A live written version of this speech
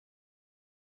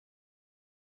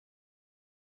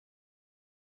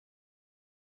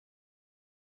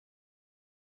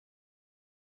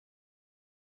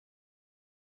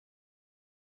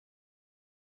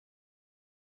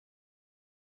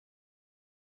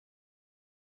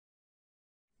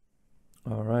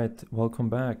All right, welcome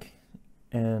back.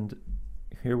 And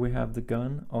here we have the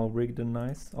gun all rigged and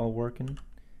nice, all working.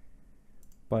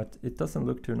 But it doesn't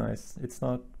look too nice. It's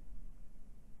not,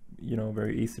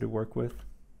 very easy to work with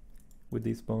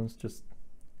these bones just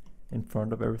in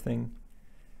front of everything.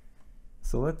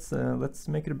 So let's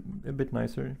make it a bit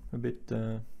nicer, look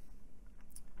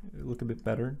a bit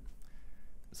better.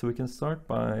 So we can start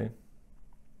by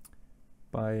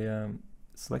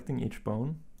selecting each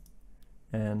bone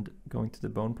and going to the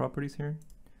bone properties here.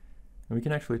 And we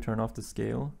can actually turn off the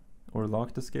scale or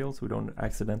lock the scale so we don't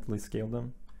accidentally scale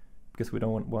them, because we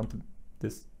don't want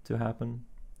this to happen,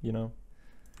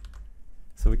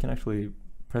 So we can actually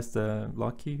press the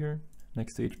lock key here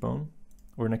next to each bone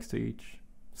or next to each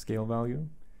scale value,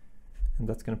 and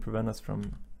that's going to prevent us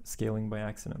from scaling by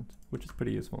accident, which is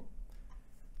pretty useful.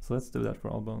 So let's do that for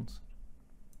all bones.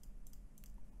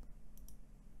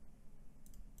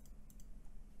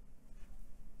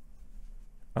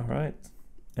 All right,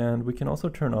 and we can also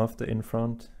turn off the in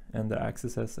front and the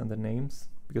axes and the names,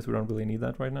 because we don't really need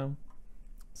that right now.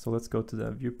 So let's go to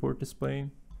the viewport display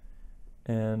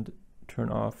and turn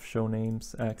off show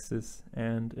names, axis,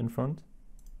 and in front.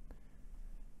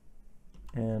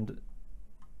 And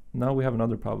now we have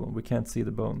another problem. We can't see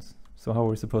the bones. So how are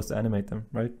we supposed to animate them,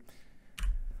 right?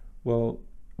 Well,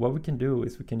 what we can do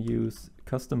is we can use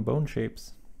custom bone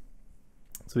shapes.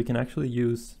 So we can actually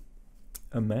use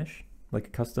a mesh, like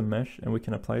a custom mesh, and we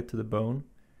can apply it to the bone,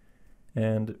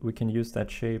 and we can use that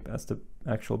shape as the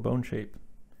actual bone shape,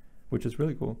 which is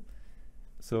really cool.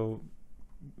 So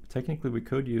technically we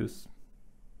could use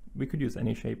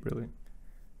any shape really,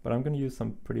 but I'm going to use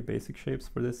some pretty basic shapes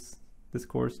for this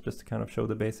course, just to kind of show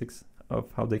the basics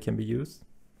of how they can be used.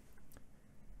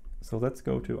 So let's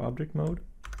go to object mode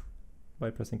by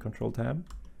pressing Control Tab,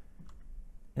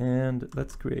 and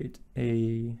let's create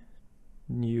a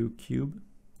new cube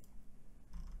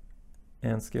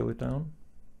and scale it down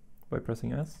by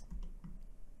pressing S.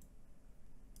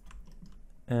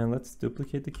 And let's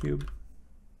duplicate the cube.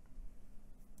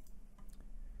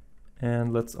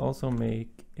 And let's also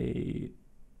make a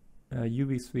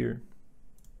UV sphere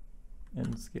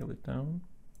and scale it down.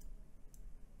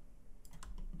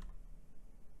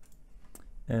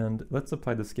 And let's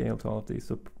apply the scale to all of these.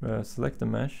 So select the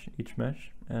mesh, each mesh,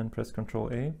 and press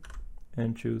Control A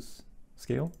and choose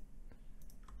scale.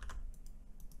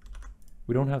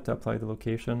 We don't have to apply the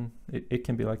location. It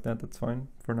can be like that, that's fine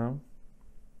for now.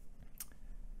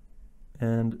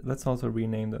 And let's also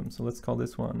rename them. So let's call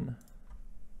this one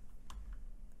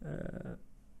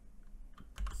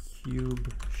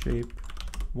cube shape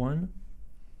 1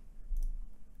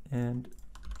 and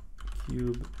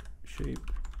cube shape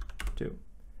 2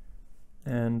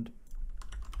 and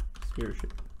sphere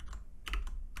shape.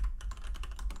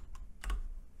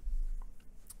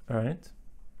 All right,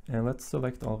 and let's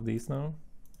select all of these now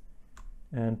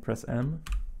and press M,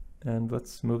 and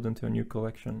let's move them to a new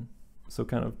collection. So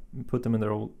kind of put them in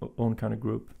their own kind of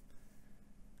group.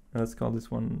 And let's call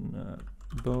this one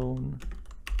bone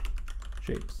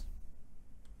shapes.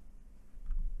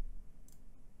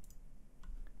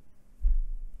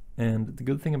 And the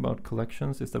good thing about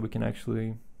collections is that we can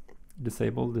actually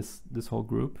disable this whole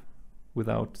group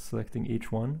without selecting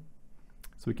each one.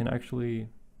 So we can actually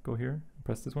go here,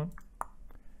 press this one,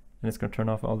 and it's going to turn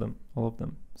off all of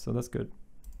them. So that's good.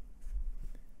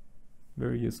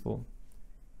 Very useful.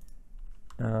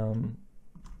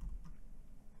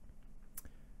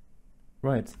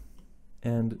 Right,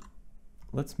 and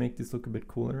let's make this look a bit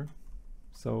cooler.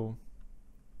 So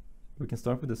we can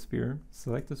start with the sphere,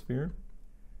 select the sphere,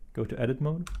 go to edit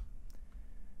mode,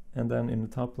 and then in the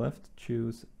top left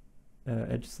choose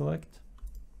edge select,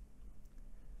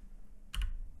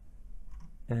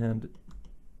 and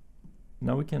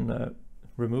now we can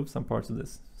remove some parts of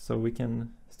this. So we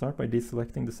can start by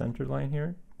deselecting the center line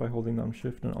here by holding down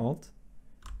Shift and Alt,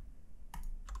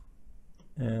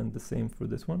 and the same for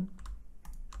this one.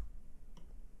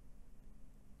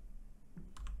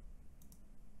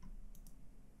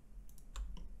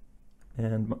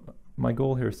 And my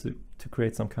goal here is to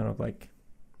create some kind of like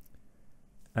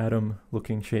atom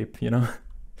looking shape,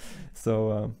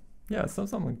 So yeah,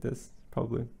 something like this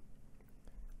probably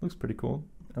looks pretty cool.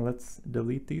 And let's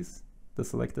delete the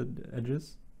selected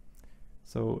edges.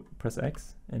 So press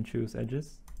X and choose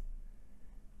edges,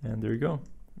 and there you go.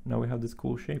 Now we have this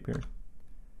cool shape here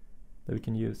that we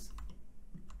can use.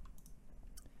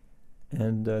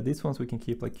 And these ones we can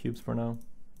keep like cubes for now,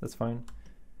 that's fine.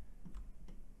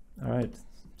 All right,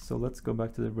 so let's go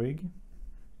back to the rig.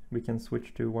 We can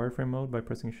switch to wireframe mode by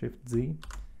pressing Shift Z,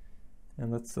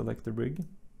 and let's select the rig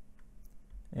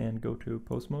and go to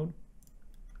pose mode.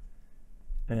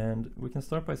 And we can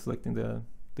start by selecting the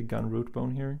gun root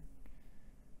bone here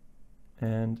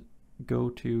and go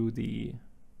to the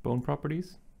bone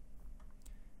properties.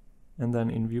 And then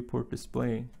in viewport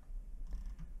display,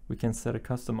 we can set a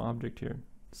custom object here.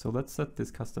 So let's set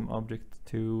this custom object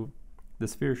to the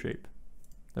sphere shape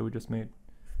that we just made.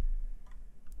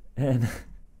 And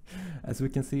as we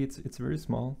can see, it's very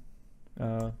small.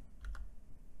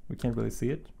 We can't really see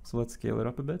it, so let's scale it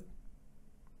up a bit.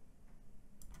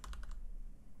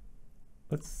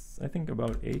 Let's, I think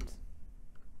about 8,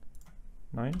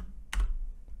 9,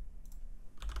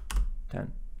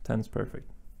 10. 10 is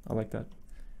perfect. I like that.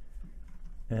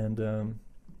 And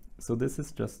so this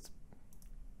is just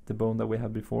the bone that we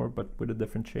had before, but with a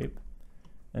different shape.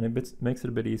 And it makes it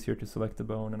a bit easier to select the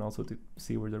bone and also to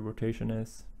see where the rotation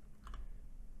is.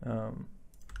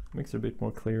 Makes it a bit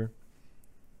more clear.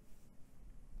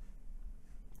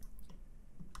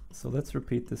 So let's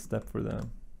repeat this step for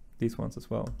these ones as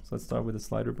well. So let's start with the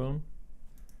slider bone.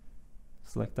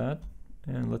 Select that,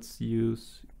 and let's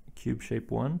use cube shape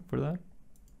 1 for that.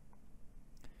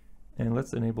 And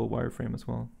let's enable wireframe as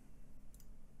well.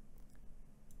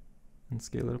 And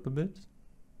scale it up a bit.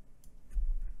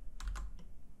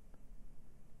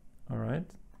 All right.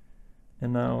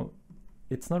 And now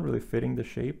it's not really fitting the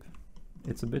shape.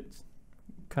 It's a bit,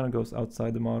 kind of goes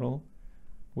outside the model,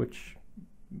 which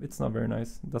it's not very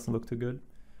nice. It doesn't look too good.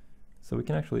 So we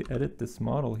can actually edit this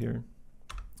model here.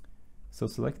 So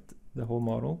select the whole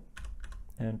model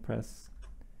and press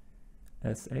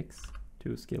SX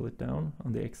to scale it down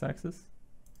on the x-axis.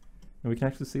 And we can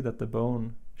actually see that the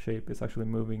bone shape is actually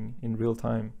moving in real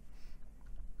time,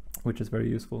 which is very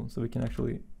useful. So we can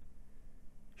actually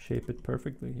shape it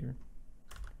perfectly here.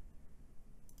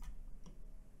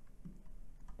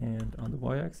 And on the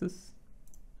y-axis.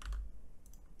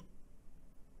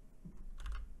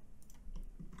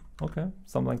 Okay,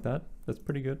 something like that. That's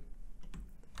pretty good.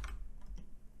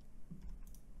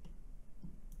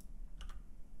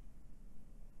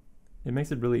 It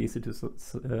makes it really easy to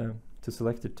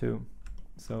select it too.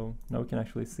 So now we can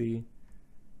actually see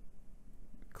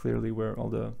clearly where all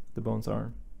the bones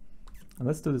are. And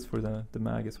let's do this for the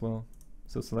mag as well.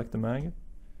 So select the mag,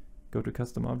 go to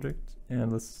custom object,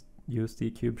 and let's use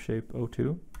the cube shape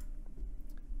 02.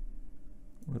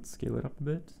 Let's scale it up a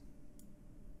bit.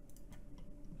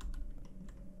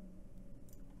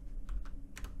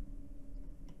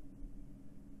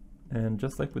 And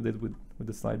just like we did with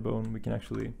the slide bone, we can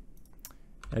actually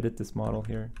edit this model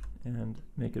here and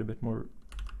make it a bit more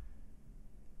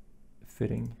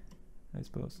fitting, I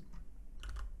suppose.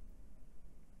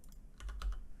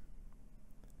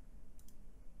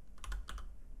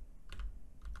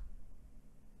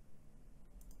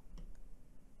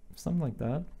 Something like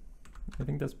that. I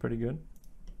think that's pretty good.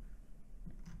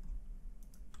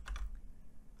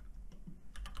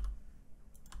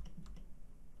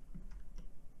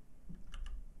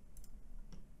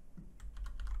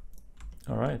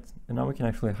 All right, and now we can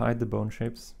actually hide the bone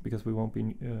shapes because we won't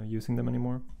be using them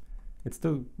anymore. It's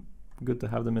still good to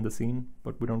have them in the scene,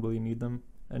 but we don't really need them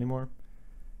anymore.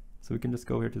 So we can just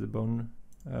go here to the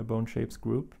bone shapes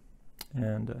group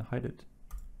and hide it.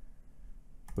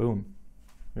 Boom.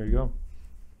 There you go.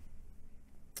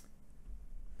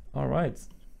 All right,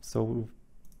 so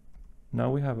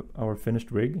now we have our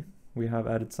finished rig. We have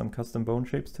added some custom bone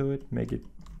shapes to it, made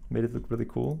it look really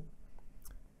cool.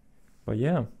 But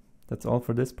yeah, that's all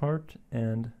for this part,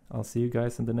 and I'll see you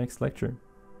guys in the next lecture.